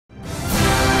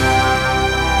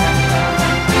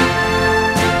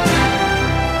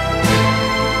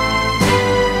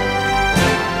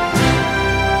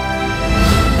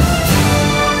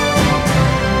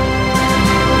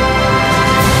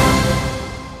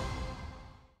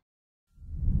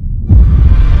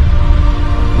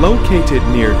Located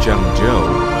near Zhengzhou,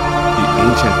 the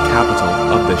ancient capital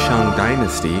of the Shang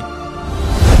Dynasty,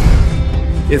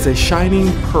 is a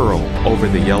shining pearl over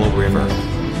the Yellow River.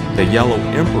 The Yellow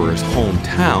Emperor's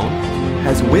hometown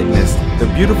has witnessed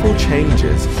the beautiful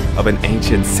changes of an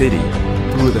ancient city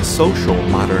through the social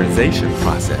modernization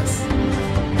process.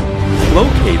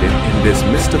 Located in this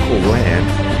mystical land,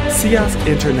 SIAS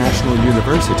International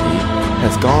University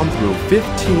has gone through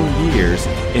 15 years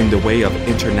in the way of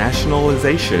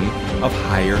internationalization of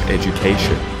higher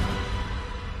education.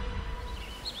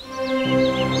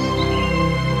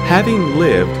 Having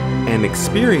lived and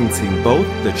experiencing both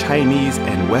the Chinese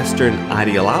and Western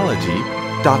ideology,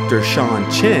 Dr. Sean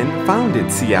Chen founded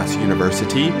SIAS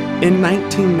University in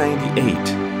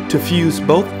 1998 to fuse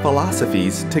both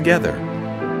philosophies together.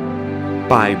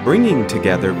 By bringing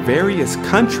together various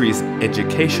countries'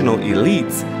 educational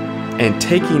elites and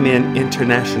taking in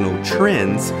international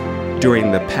trends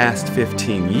during the past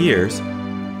 15 years,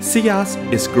 SIAS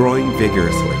is growing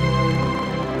vigorously.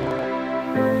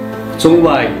 中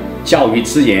外教育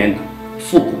资源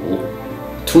互补，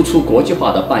突出国际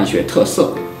化的办学特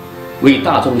色，为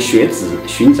大众学子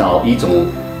寻找一种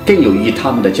更有益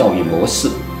他们的教育模式，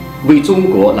为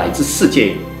中国乃至世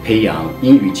界培养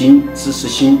英语精、知识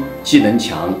心、技能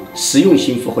强、实用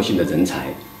性、复合性的人才。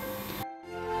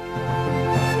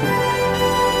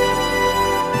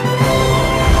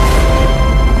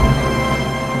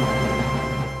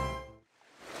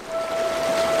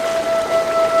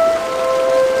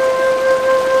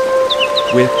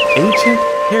 With ancient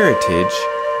heritage,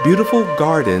 beautiful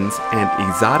gardens, and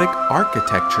exotic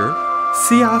architecture,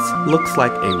 SIAS looks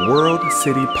like a world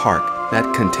city park that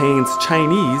contains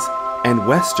Chinese and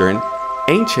Western,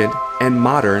 ancient and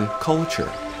modern culture.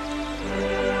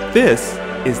 This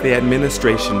is the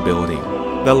administration building,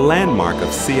 the landmark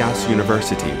of SIAS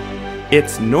University.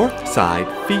 Its north side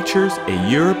features a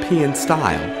European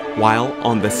style, while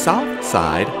on the south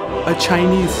side, a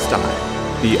Chinese style.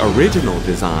 The original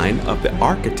design of the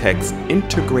architects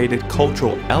integrated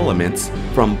cultural elements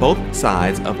from both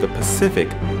sides of the Pacific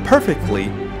perfectly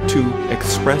to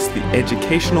express the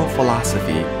educational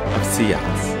philosophy of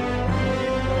SIAS.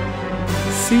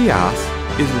 SIAS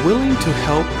is willing to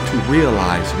help to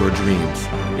realize your dreams.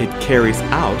 It carries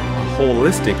out a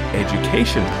holistic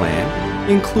education plan,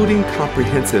 including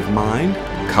comprehensive mind,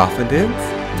 confidence,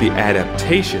 the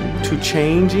adaptation to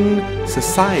changing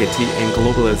society and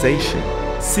globalization.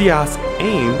 SIAS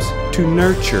aims to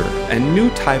nurture a new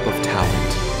type of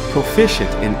talent, proficient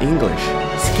in English,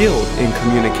 skilled in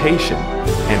communication,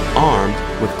 and armed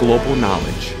with global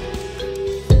knowledge.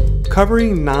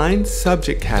 Covering 9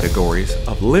 subject categories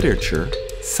of literature,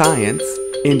 science,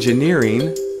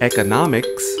 engineering,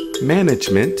 economics,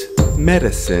 management,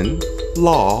 medicine,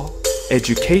 law,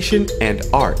 education, and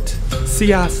art,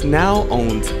 SIAS now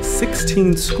owns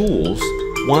 16 schools,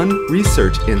 1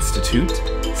 research institute,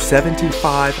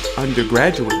 75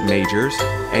 undergraduate majors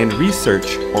and research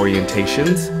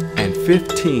orientations, and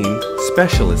 15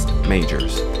 specialist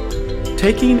majors.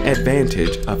 Taking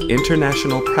advantage of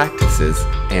international practices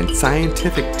and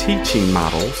scientific teaching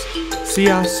models,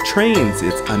 SIAS trains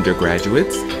its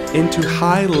undergraduates into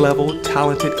high-level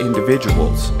talented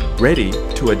individuals ready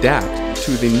to adapt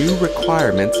to the new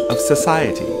requirements of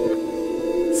society.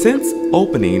 Since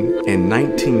opening in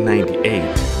 1998,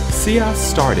 SIAS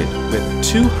started with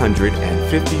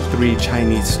 253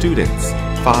 Chinese students,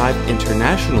 5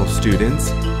 international students,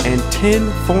 and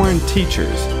 10 foreign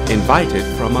teachers invited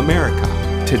from America.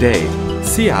 Today,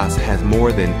 SIAS has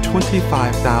more than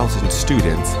 25,000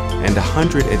 students and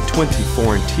 120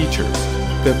 foreign teachers.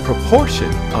 The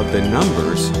proportion of the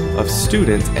numbers of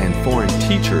students and foreign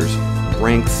teachers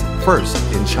ranks first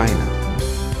in China.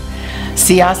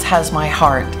 SIAS has my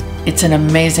heart. It's an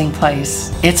amazing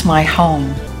place. It's my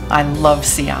home. I love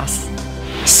SIAS.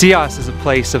 SIAS is a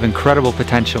place of incredible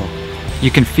potential. You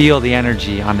can feel the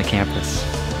energy on the campus.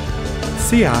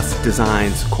 SIAS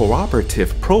designs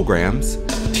cooperative programs,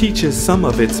 teaches some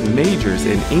of its majors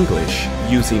in English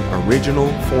using original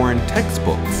foreign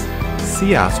textbooks.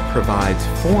 SIAS provides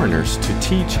foreigners to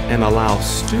teach and allows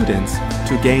students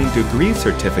to gain degree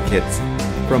certificates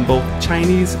from both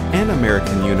Chinese and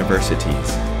American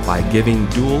universities by giving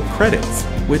dual credits,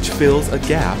 which fills a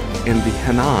gap in the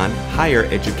Henan higher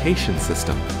education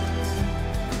system.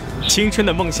 青春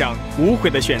的梦想，无悔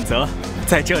的选择，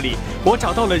在这里，我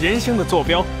找到了人生的坐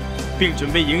标，并准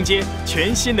备迎接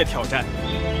全新的挑战。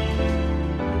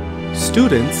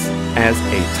Students, as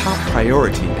a top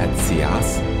priority at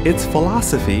SIAS, its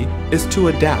philosophy is to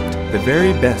adapt the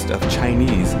very best of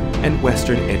Chinese and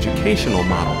Western educational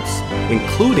models,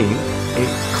 including a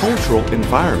cultural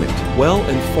environment,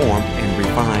 well-informed and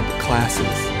refined classes,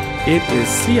 it is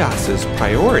SIAS's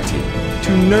priority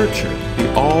to nurture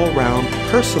the all-round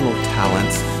personal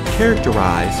talents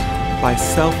characterized by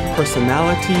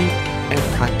self-personality and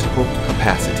practical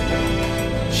capacity.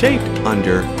 Shaped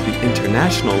under the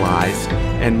internationalized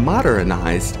and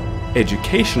modernized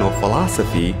educational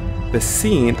philosophy, the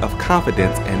scene of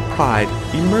confidence and pride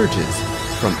emerges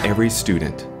from every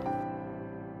student.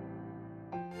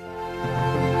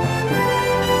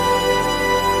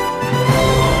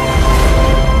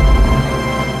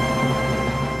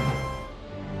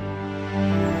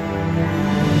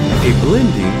 A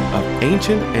blending of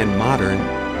ancient and modern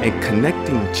and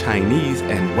connecting Chinese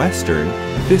and Western,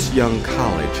 this young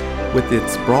college, with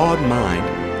its broad mind,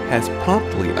 has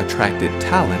promptly attracted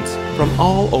talents from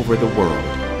all over the world.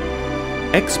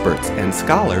 Experts and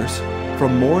scholars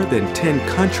from more than 10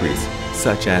 countries,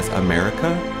 such as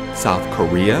America, South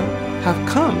Korea, have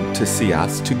come to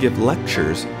SIAS to give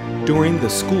lectures during the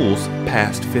school's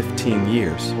past 15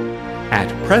 years. At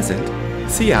present,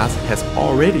 SIAS has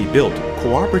already built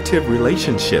cooperative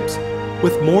relationships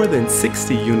with more than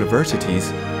 60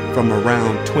 universities from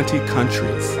around 20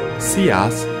 countries.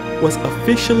 SIAS was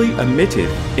officially admitted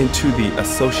into the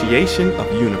Association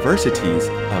of Universities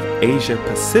of Asia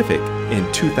Pacific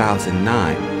in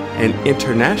 2009 and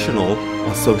International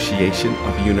Association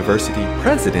of University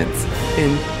Presidents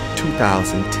in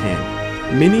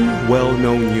 2010. Many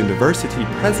well-known university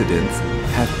presidents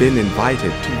have been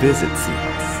invited to visit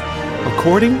SIAS.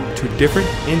 According to different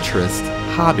interests,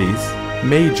 hobbies,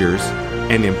 majors,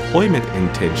 and employment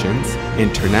intentions,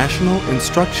 International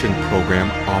Instruction Program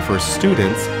offers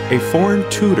students a foreign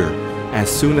tutor as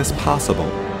soon as possible.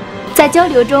 在交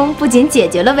流中，不仅解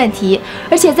决了问题，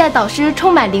而且在导师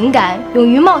充满灵感、勇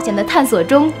于冒险的探索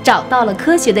中，找到了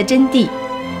科学的真谛。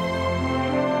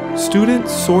Student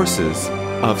sources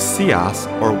of SIAS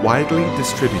are widely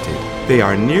distributed. They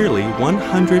are nearly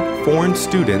 100 foreign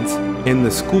students in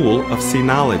the School of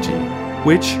Sinology,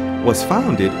 which was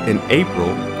founded in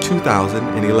April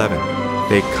 2011.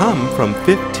 They come from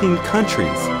 15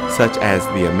 countries, such as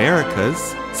the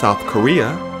Americas, South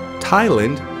Korea,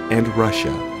 Thailand, and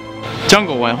Russia. 中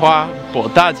国文化博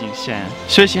大精深，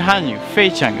学习汉语非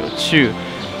常有趣，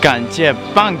感觉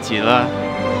棒极了。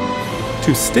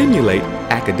To stimulate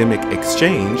academic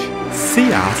exchange,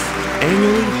 SIAS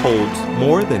annually holds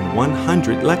more than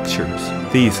 100 lectures.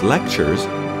 These lectures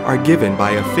are given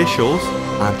by officials,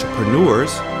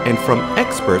 entrepreneurs, and from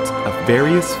experts of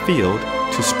various fields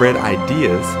to spread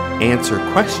ideas, answer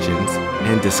questions,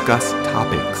 and discuss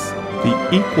topics. The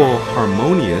equal,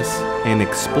 harmonious, and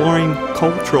exploring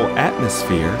cultural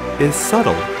atmosphere is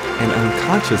subtle and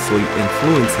unconsciously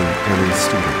influencing every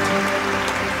student.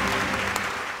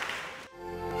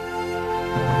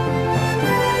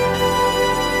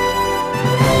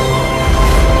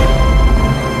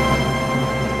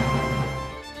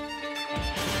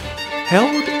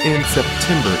 Held in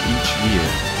September each year,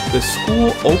 the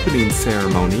school opening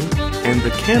ceremony and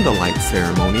the candlelight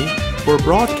ceremony were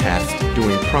broadcast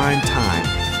during prime time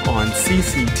on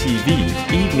CCTV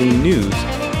evening news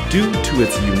due to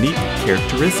its unique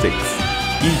characteristics.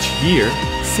 Each year,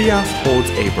 SIAS holds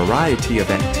a variety of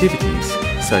activities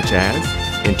such as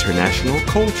International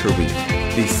Culture Week,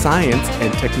 the Science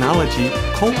and Technology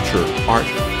Culture Art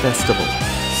Festival,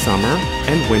 summer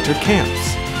and winter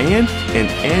camps, and an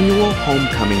annual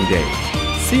homecoming day.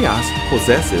 SIAS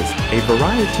possesses a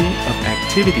variety of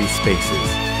activity spaces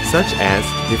such as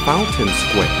the Fountain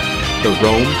Square, the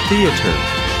Rome Theater,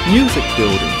 Music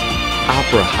Building,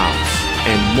 Opera House,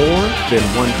 and more than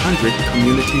 100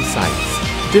 community sites.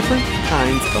 Different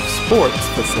kinds of sports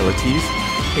facilities,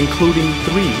 including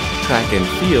 3 track and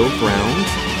field grounds,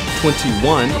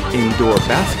 21 indoor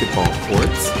basketball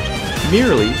courts,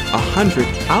 nearly 100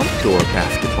 outdoor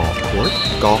basketball courts,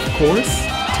 golf course,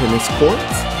 tennis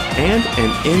courts, and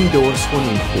an indoor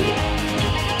swimming pool.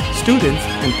 Students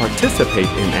can participate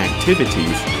in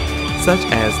activities such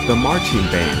as the marching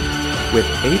band with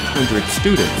 800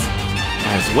 students,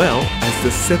 as well as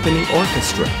the symphony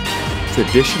orchestra,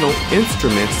 traditional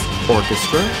instruments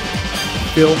orchestra,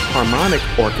 philharmonic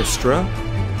orchestra,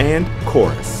 and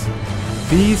chorus.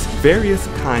 These various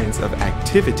kinds of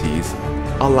activities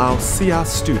allow SIAS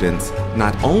students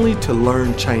not only to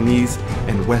learn Chinese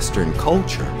and Western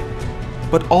culture,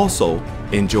 but also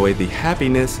enjoy the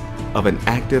happiness of an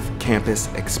active campus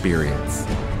experience.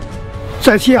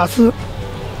 在西雅斯，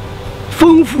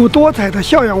丰富多彩的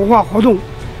校园文化活动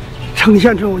呈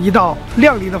现出一道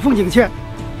亮丽的风景线，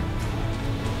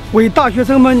为大学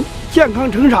生们健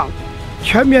康成长、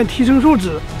全面提升素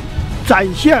质、展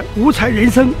现五彩人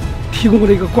生提供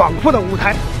了一个广阔的舞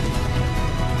台。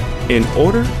In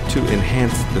order to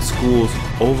enhance the school's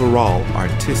overall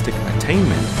artistic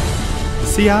attainment,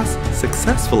 SIAS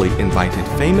successfully invited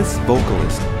famous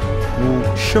vocalist Wu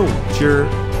Shoujie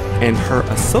and her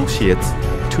associates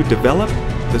to develop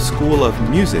the School of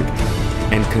Music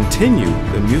and continue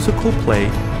the musical play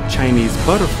Chinese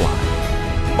Butterfly,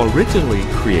 originally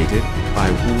created by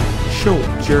Wu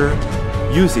Shoujie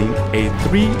using a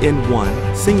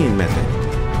 3-in-1 singing method.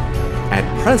 At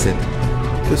present,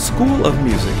 the School of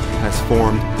Music has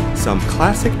formed some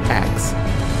classic acts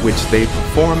which they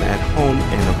perform at home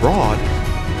and abroad,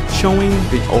 showing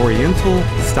the Oriental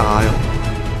style.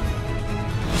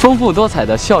 丰富多彩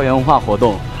的校园文化活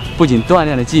动，不仅锻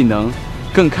炼了技能，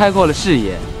更开阔了视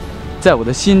野，在我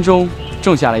的心中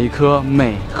种下了一颗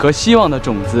美和希望的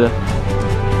种子。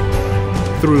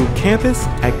Through campus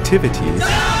activities,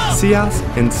 SIAS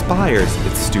inspires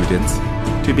its students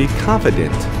to be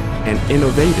confident and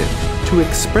innovative, to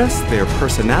express their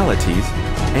personalities,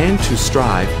 and to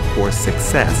strive for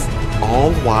success,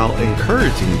 all while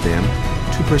encouraging them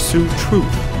to pursue truth,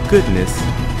 goodness,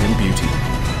 and beauty.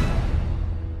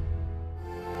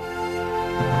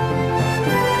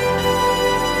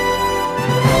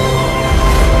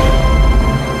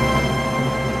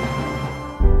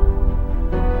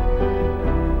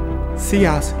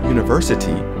 SIAS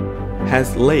University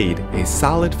has laid a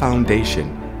solid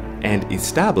foundation and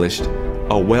established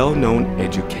a well-known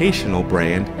educational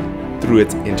brand through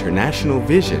its international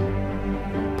vision,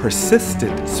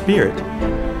 persistent spirit,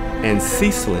 and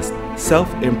ceaseless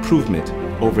self-improvement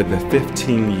over the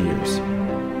 15 years.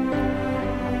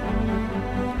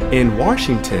 In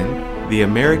Washington, the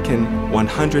American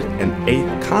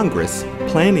 108th Congress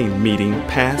Planning Meeting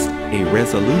passed a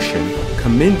resolution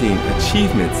commending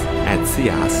achievements at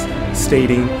SIAS,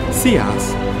 stating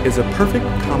SIAS is a perfect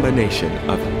combination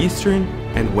of Eastern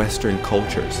and Western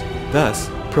cultures, thus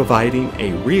providing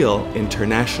a real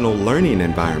international learning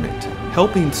environment,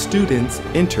 helping students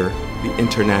enter the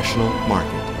international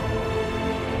market.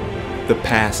 The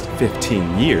past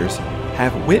 15 years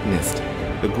have witnessed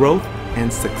the growth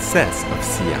and success of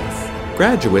SIAS.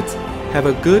 Graduates have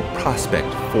a good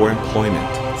prospect for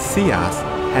employment. SIAS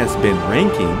has been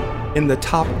ranking in the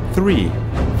top 3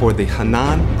 for the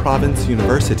Henan Province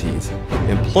University's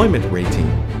employment rating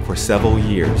for several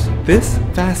years. This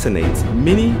fascinates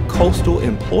many coastal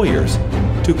employers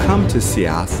to come to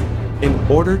SIAS in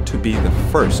order to be the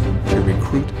first to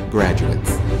recruit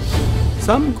graduates.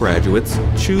 Some graduates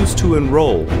choose to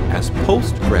enroll as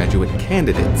postgraduate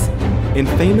candidates in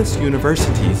famous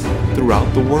universities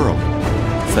throughout the world,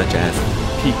 such as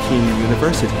Peking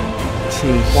University,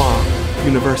 Tsinghua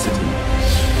University,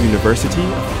 University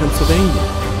of Pennsylvania,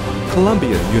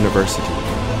 Columbia University,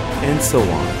 and so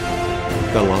on.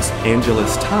 The Los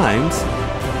Angeles Times,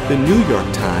 the New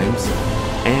York Times,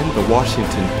 and the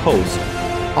Washington Post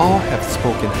all have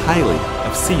spoken highly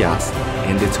of SIAS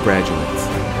and its graduates.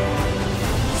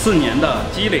 4年的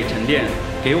积累沉淀，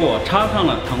给我插上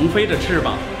了腾飞的翅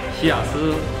膀。西雅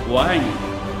斯，我爱你。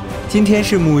今天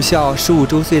是母校15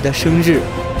周岁的生日，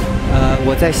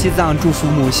我在西藏祝福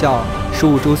母校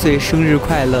15周岁生日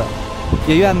快乐，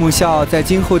也愿母校在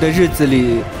今后的日子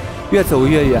里越走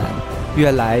越远，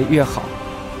越来越好。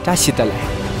扎西德莱。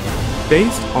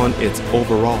Based on its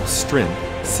overall strength,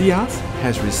 SIAS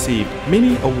has received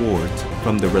many awards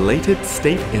from the related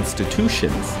state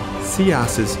institutions.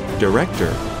 SIAS's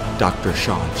director, Dr.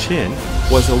 Sean Chen,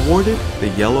 was awarded the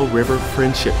Yellow River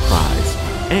Friendship Prize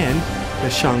and the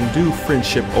Shangdu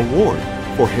Friendship Award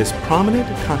for his prominent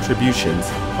contributions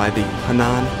by the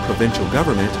Henan provincial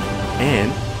government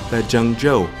and the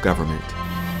Zhengzhou government.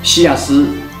 西雅斯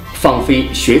放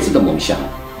飞学子的梦想，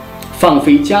放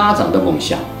飞家长的梦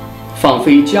想，放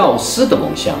飞教师的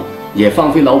梦想，也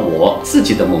放飞了我自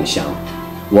己的梦想。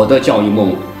我的教育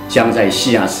梦将在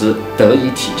西雅斯得以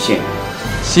体现。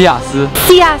西雅斯，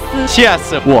西雅斯，西雅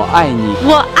斯，我爱你，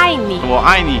我爱你，我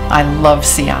爱你。 I love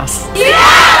SIAS. 西雅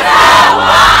斯，我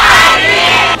爱你，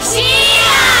西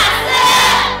雅斯，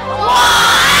我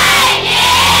爱你。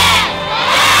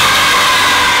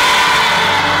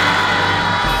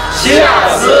西雅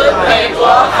斯美国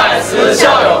海慈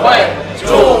校友会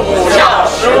祝母校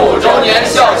15周年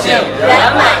校庆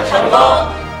圆满成功。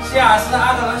西雅斯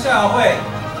阿特伦校友会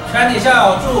全体校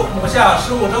友祝母校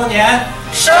15周年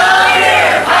生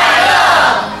日快乐！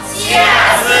西雅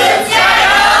斯加油！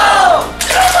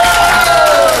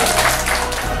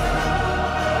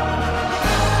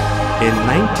 In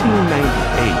 1998,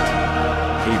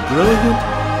 a brilliant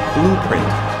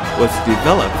blueprint was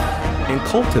developed and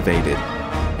cultivated,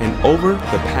 and over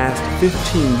the past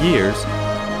 15 years,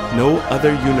 no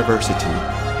other university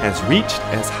has reached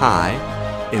as high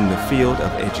in the field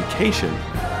of education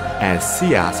as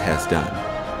SIAS has done.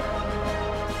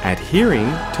 Adhering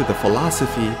to the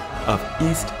philosophy of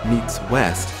East meets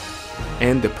West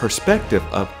and the perspective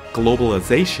of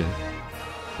globalization,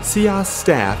 SIAS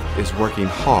staff is working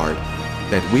hard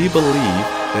that we believe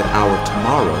that our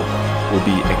tomorrow will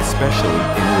be especially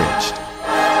enriched.